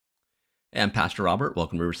Hey, I'm Pastor Robert.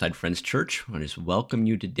 Welcome to Riverside Friends Church. I want to just welcome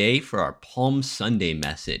you today for our Palm Sunday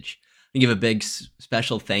message. I give a big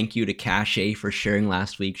special thank you to Cache for sharing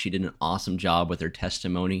last week. She did an awesome job with her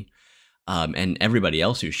testimony, and everybody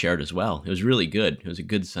else who shared as well. It was really good. It was a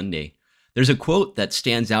good Sunday. There's a quote that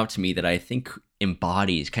stands out to me that I think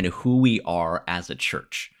embodies kind of who we are as a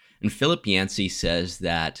church. And Philip Yancey says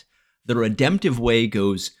that the redemptive way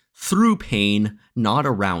goes through pain, not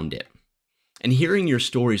around it. And hearing your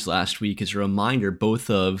stories last week is a reminder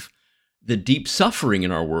both of the deep suffering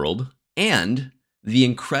in our world and the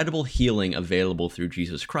incredible healing available through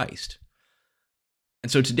Jesus Christ.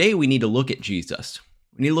 And so today we need to look at Jesus.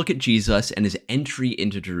 We need to look at Jesus and his entry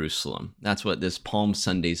into Jerusalem. That's what this Palm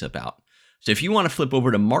Sunday is about. So if you want to flip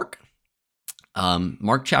over to Mark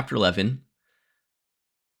chapter 11,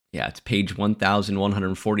 it's page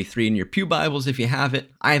 1143 in your pew Bibles if you have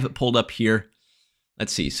it. I have it pulled up here.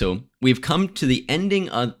 Let's see. So we've come to the ending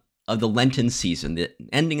of the Lenten season, the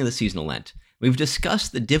ending of the season of Lent. We've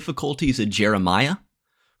discussed the difficulties of Jeremiah,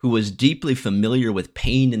 who was deeply familiar with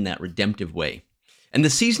pain in that redemptive way. And the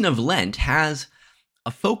season of Lent has a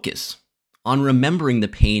focus on remembering the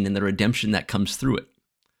pain and the redemption that comes through it.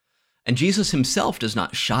 And Jesus himself does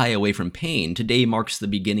not shy away from pain. Today marks the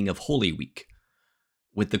beginning of Holy Week,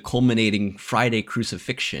 with the culminating Friday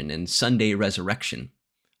crucifixion and Sunday resurrection.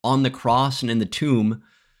 On the cross and in the tomb,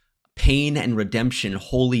 pain and redemption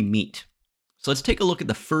wholly meet. So let's take a look at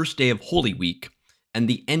the first day of Holy Week and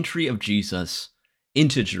the entry of Jesus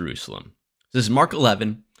into Jerusalem. This is Mark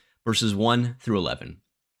 11, verses 1 through 11.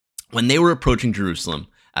 When they were approaching Jerusalem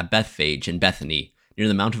at Bethphage and Bethany, near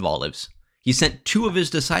the Mount of Olives, he sent two of his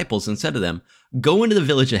disciples and said to them, "Go into the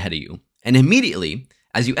village ahead of you, and immediately,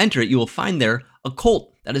 as you enter it, you will find there a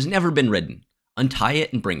colt that has never been ridden. Untie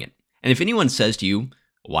it and bring it. And if anyone says to you,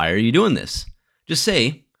 'Why are you doing this?' just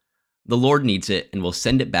say, 'The Lord needs it, and we'll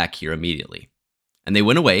send it back here immediately.'" And they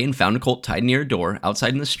went away and found a colt tied near a door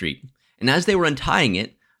outside in the street. And as they were untying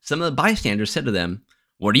it, some of the bystanders said to them,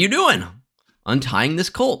 "What are you doing, untying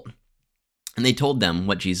this colt?" And they told them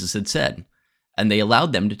what Jesus had said, and they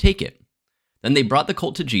allowed them to take it. Then they brought the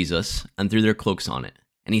colt to Jesus and threw their cloaks on it,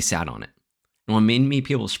 and he sat on it. And when many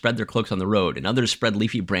people spread their cloaks on the road, and others spread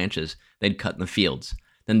leafy branches they'd cut in the fields,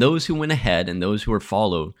 then those who went ahead and those who were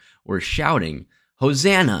followed were shouting,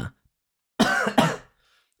 "Hosanna!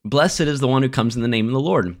 Blessed is the one who comes in the name of the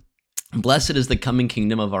Lord. Blessed is the coming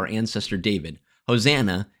kingdom of our ancestor David.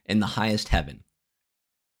 Hosanna in the highest heaven."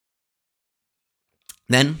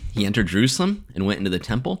 Then he entered Jerusalem and went into the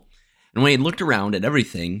temple. And when he had looked around at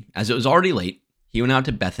everything, as it was already late, he went out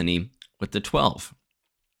to Bethany with the 12.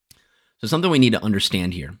 So something we need to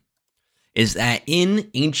understand here is that in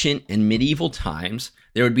ancient and medieval times,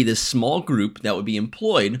 there would be this small group that would be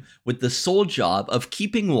employed with the sole job of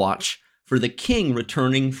keeping watch for the king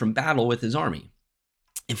returning from battle with his army.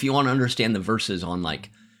 If you want to understand the verses on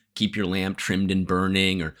keep your lamp trimmed and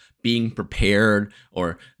burning, or being prepared,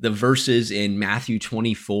 or the verses in Matthew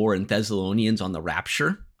 24 and Thessalonians on the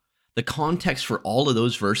rapture, the context for all of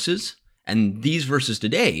those verses and these verses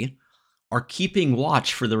today are keeping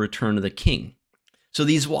watch for the return of the king. So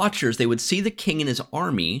these watchers, they would see the king and his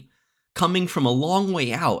army coming from a long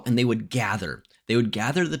way out, and they would gather. They would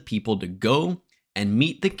gather the people to go and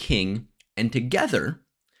meet the king, and together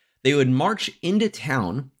they would march into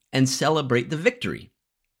town and celebrate the victory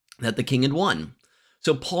that the king had won.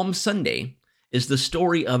 So Palm Sunday is the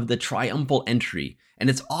story of the triumphal entry, and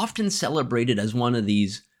it's often celebrated as one of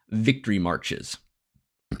these victory marches.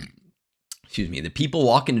 The people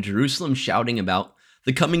walk into Jerusalem shouting about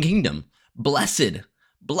the coming kingdom. Blessed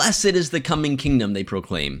is the coming kingdom, they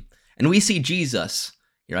proclaim. And we see Jesus.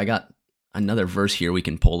 Here, I got another verse here we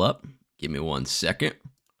can pull up. Give me 1 second.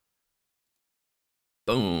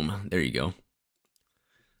 Boom, there you go.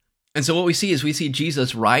 And so what we see is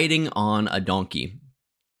Jesus riding on a donkey,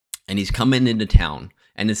 and he's coming into town.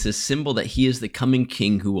 And it's this symbol that he is the coming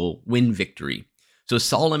king who will win victory. So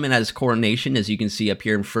Solomon at his coronation, as you can see up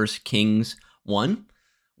here in 1 Kings 1,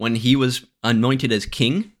 when he was anointed as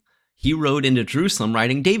king, he rode into Jerusalem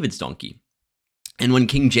riding David's donkey. And when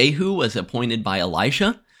King Jehu was appointed by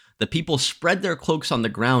Elisha, the people spread their cloaks on the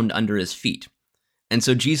ground under his feet. And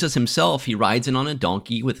so Jesus himself, he rides in on a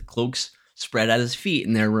donkey with cloaks spread at his feet,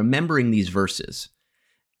 and they're remembering these verses.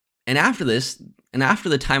 And after this, and after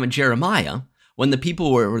the time of Jeremiah, when the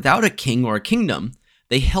people were without a king or a kingdom,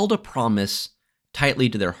 they held a promise tightly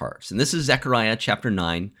to their hearts. And this is Zechariah chapter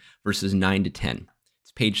 9, verses 9 to 10.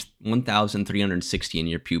 It's page 1360 in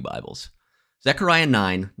your pew Bibles. Zechariah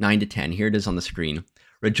 9, 9 to 10. Here it is on the screen.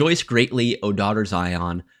 "Rejoice greatly, O daughter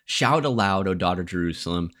Zion. Shout aloud, O daughter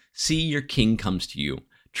Jerusalem. See, your king comes to you.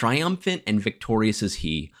 Triumphant and victorious is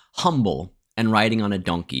he, humble and riding on a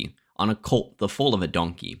donkey, on a colt, the foal of a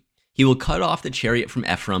donkey. He will cut off the chariot from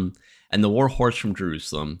Ephraim and the war horse from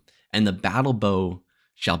Jerusalem, and the battle bow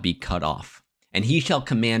shall be cut off. And he shall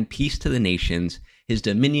command peace to the nations. His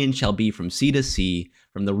dominion shall be from sea to sea,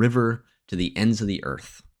 from the river to the ends of the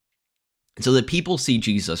earth. And so the people see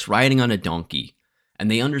Jesus riding on a donkey, and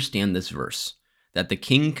they understand this verse, that the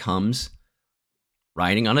king comes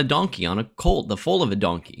riding on a donkey, on a colt, the foal of a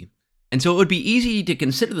donkey. And so it would be easy to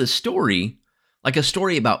consider the story like a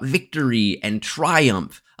story about victory and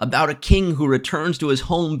triumph, about a king who returns to his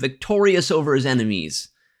home victorious over his enemies.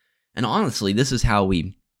 And honestly, this is how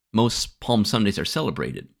most Palm Sundays are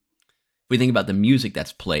celebrated. If we think about the music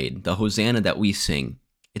that's played, the Hosanna that we sing,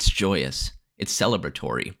 it's joyous, it's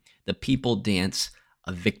celebratory. The people dance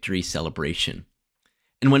a victory celebration.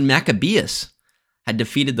 And when Maccabeus had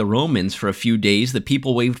defeated the Romans for a few days, the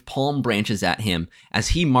people waved palm branches at him as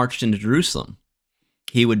he marched into Jerusalem.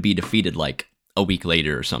 He would be defeated like a week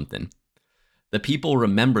later or something. The people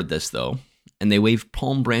remembered this, though, and they waved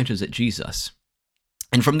palm branches at Jesus.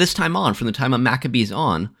 And from this time on, from the time of Maccabees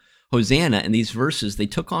on, Hosanna and these verses, they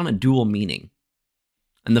took on a dual meaning.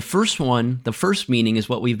 And the first meaning is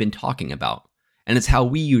what we've been talking about, and it's how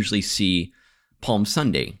we usually see Palm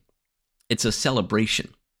Sunday. It's a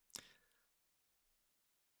celebration.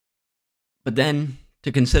 But then,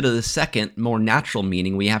 to consider the second, more natural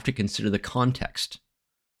meaning, we have to consider the context.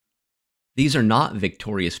 These are not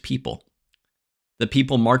victorious people. The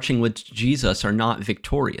people marching with Jesus are not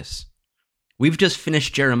victorious. We've just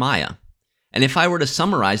finished Jeremiah. And if I were to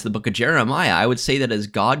summarize the book of Jeremiah, I would say that as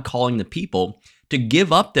God calling the people to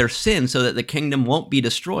give up their sin so that the kingdom won't be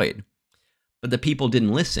destroyed. But the people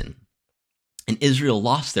didn't listen, and Israel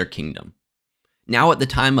lost their kingdom. Now at the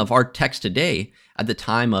time of our text today, at the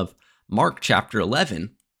time of Mark chapter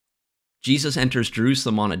 11, Jesus enters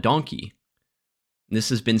Jerusalem on a donkey. This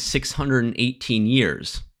has been 618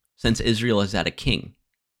 years since Israel has had a king,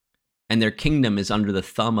 and their kingdom is under the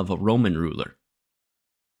thumb of a Roman ruler.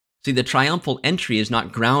 See, the triumphal entry is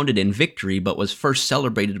not grounded in victory, but was first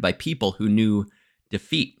celebrated by people who knew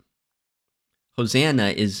defeat. Hosanna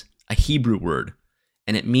is a Hebrew word,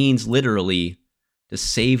 and it means literally to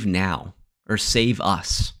save now, or save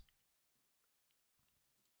us.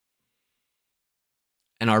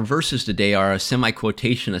 And our verses today are a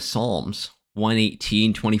semi-quotation of Psalms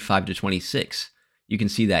 118, 25 to 26. You can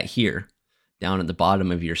see that here, down at the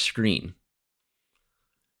bottom of your screen.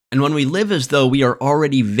 And when we live as though we are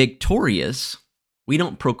already victorious, we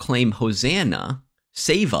don't proclaim Hosanna,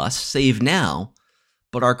 save us, save now,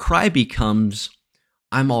 but our cry becomes,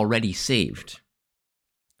 I'm already saved.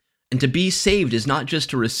 And to be saved is not just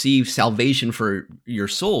to receive salvation for your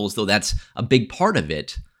souls, though that's a big part of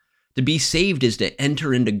it. To be saved is to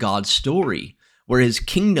enter into God's story, where his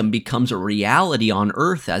kingdom becomes a reality on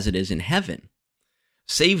earth as it is in heaven.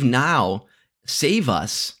 Save now, save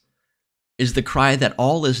us, is the cry that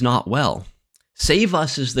all is not well. Save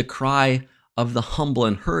us is the cry of the humble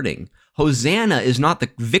and hurting. Hosanna is not the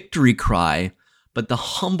victory cry, but the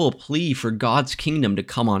humble plea for God's kingdom to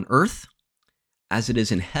come on earth as it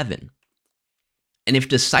is in heaven. And if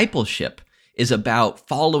discipleship is about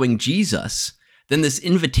following Jesus, then this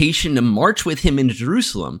invitation to march with him into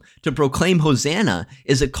Jerusalem, to proclaim Hosanna,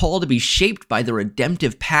 is a call to be shaped by the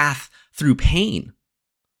redemptive path through pain.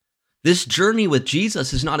 This journey with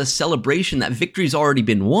Jesus is not a celebration that victory's already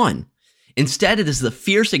been won. Instead, it is the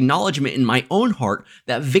fierce acknowledgement in my own heart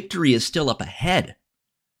that victory is still up ahead.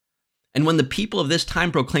 And when the people of this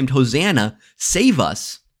time proclaimed Hosanna, save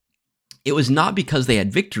us, it was not because they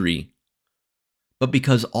had victory, but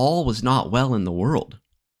because all was not well in the world.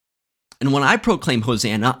 And when I proclaim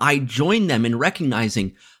Hosanna, I join them in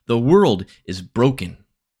recognizing the world is broken.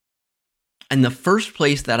 And the first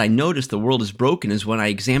place that I notice the world is broken is when I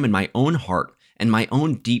examine my own heart and my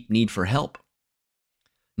own deep need for help.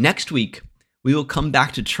 Next week, we will come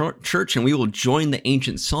back to church and we will join the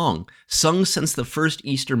ancient song, sung since the first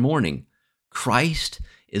Easter morning, Christ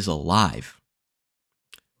is alive.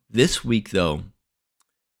 This week, though,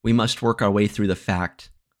 we must work our way through the fact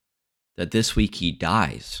that this week he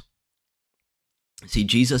dies. See,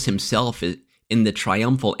 Jesus himself, in the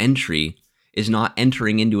triumphal entry, is not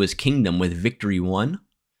entering into his kingdom with victory won,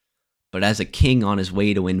 but as a king on his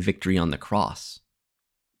way to win victory on the cross.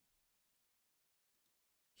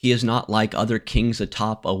 He is not like other kings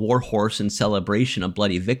atop a war horse in celebration of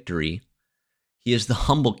bloody victory. He is the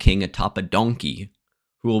humble king atop a donkey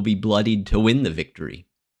who will be bloodied to win the victory.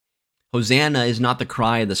 Hosanna is not the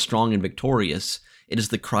cry of the strong and victorious. It is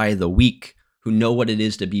the cry of the weak who know what it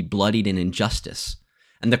is to be bloodied in injustice.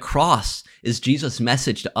 And the cross is Jesus'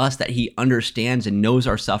 message to us that he understands and knows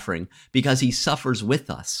our suffering because he suffers with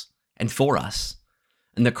us and for us.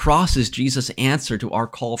 And the cross is Jesus' answer to our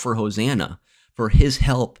call for Hosanna, for his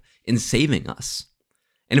help in saving us.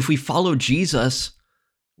 And if we follow Jesus,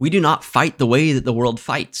 we do not fight the way that the world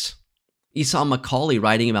fights. Esau Macaulay,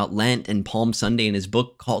 writing about Lent and Palm Sunday in his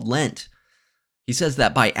book called Lent, he says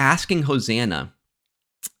that by asking Hosanna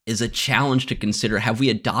is a challenge to consider, have we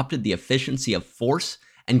adopted the efficiency of force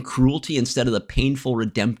and cruelty instead of the painful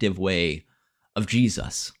redemptive way of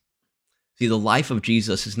Jesus? See, the life of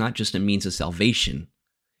Jesus is not just a means of salvation.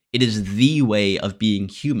 It is the way of being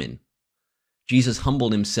human. Jesus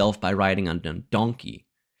humbled himself by riding on a donkey.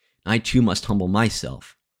 I too must humble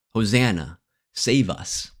myself. Hosanna, save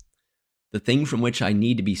us. The thing from which I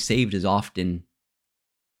need to be saved is often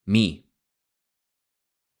me.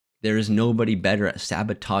 There is nobody better at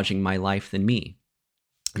sabotaging my life than me.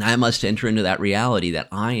 And I must enter into that reality that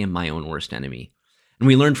I am my own worst enemy. And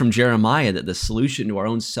we learn from Jeremiah that the solution to our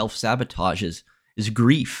own self-sabotage is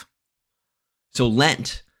grief. So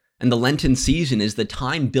Lent and the Lenten season is the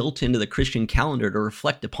time built into the Christian calendar to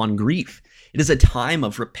reflect upon grief. It is a time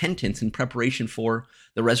of repentance and preparation for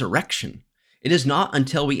the resurrection. It is not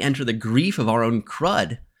until we enter the grief of our own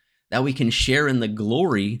crud that we can share in the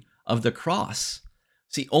glory of the cross.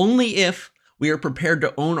 See, only if we are prepared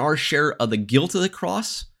to own our share of the guilt of the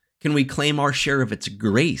cross can we claim our share of its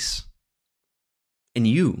grace. And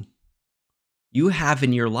you have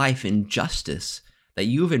in your life injustice that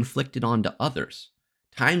you've inflicted onto others.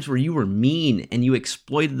 Times where you were mean and you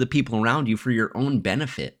exploited the people around you for your own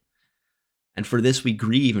benefit. And for this we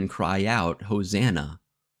grieve and cry out, Hosanna,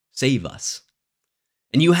 save us.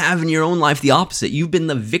 And you have in your own life the opposite. You've been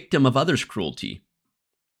the victim of others' cruelty.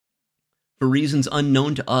 For reasons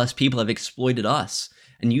unknown to us, people have exploited us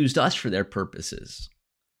and used us for their purposes.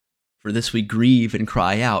 For this we grieve and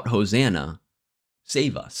cry out, Hosanna,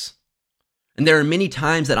 save us. And there are many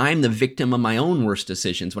times that I am the victim of my own worst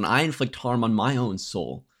decisions when I inflict harm on my own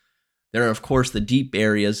soul. There are, of course, the deep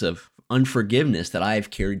areas of unforgiveness that I have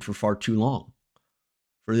carried for far too long.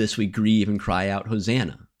 For this we grieve and cry out,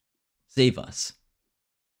 Hosanna, save us.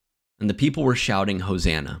 And the people were shouting,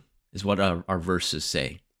 Hosanna, is what our verses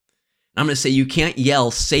say. I'm going to say you can't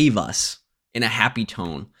yell, save us, in a happy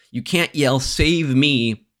tone. You can't yell, save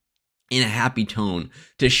me, in a happy tone.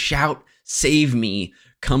 To shout, save me,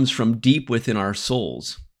 comes from deep within our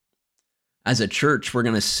souls. As a church, we're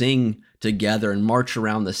going to sing together and march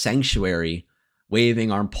around the sanctuary,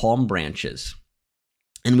 waving our palm branches.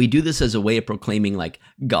 And we do this as a way of proclaiming, like,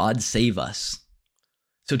 God save us.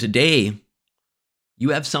 So today, you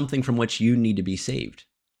have something from which you need to be saved.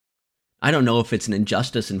 I don't know if it's an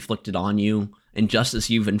injustice inflicted on you,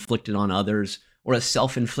 injustice you've inflicted on others, or a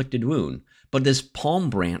self-inflicted wound, but this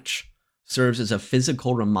palm branch serves as a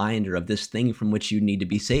physical reminder of this thing from which you need to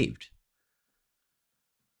be saved.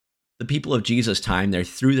 The people of Jesus' time, they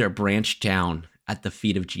threw their branch down at the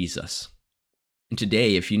feet of Jesus. And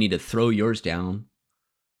today, if you need to throw yours down,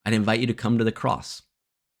 I'd invite you to come to the cross.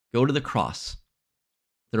 Go to the cross.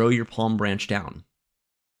 Throw your palm branch down.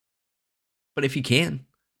 But if you can,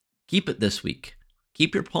 keep it this week.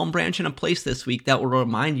 Keep your palm branch in a place this week that will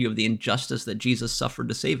remind you of the injustice that Jesus suffered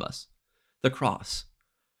to save us, the cross.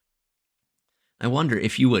 I wonder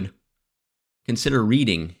if you would consider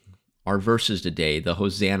reading our verses today, the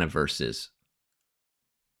Hosanna verses,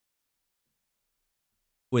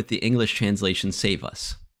 with the English translation, save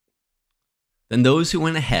us. Then those who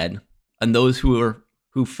went ahead and those who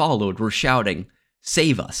followed were shouting,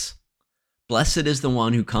 save us. Blessed is the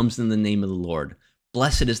one who comes in the name of the Lord.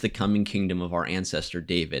 Blessed is the coming kingdom of our ancestor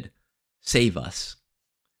David. Save us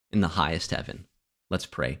in the highest heaven. Let's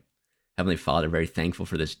pray. Heavenly Father, very thankful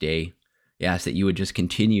for this day. I ask that you would just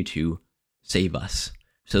continue to save us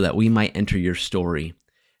so that we might enter your story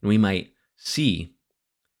and we might see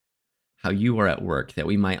how you are at work, that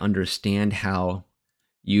we might understand how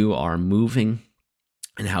you are moving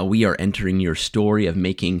and how we are entering your story of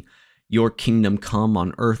making your kingdom come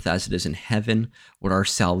on earth as it is in heaven. Would our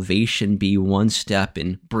salvation be one step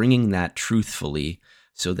in bringing that truthfully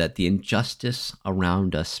so that the injustice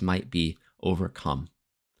around us might be overcome?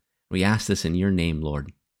 We ask this in your name,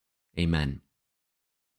 Lord. Amen.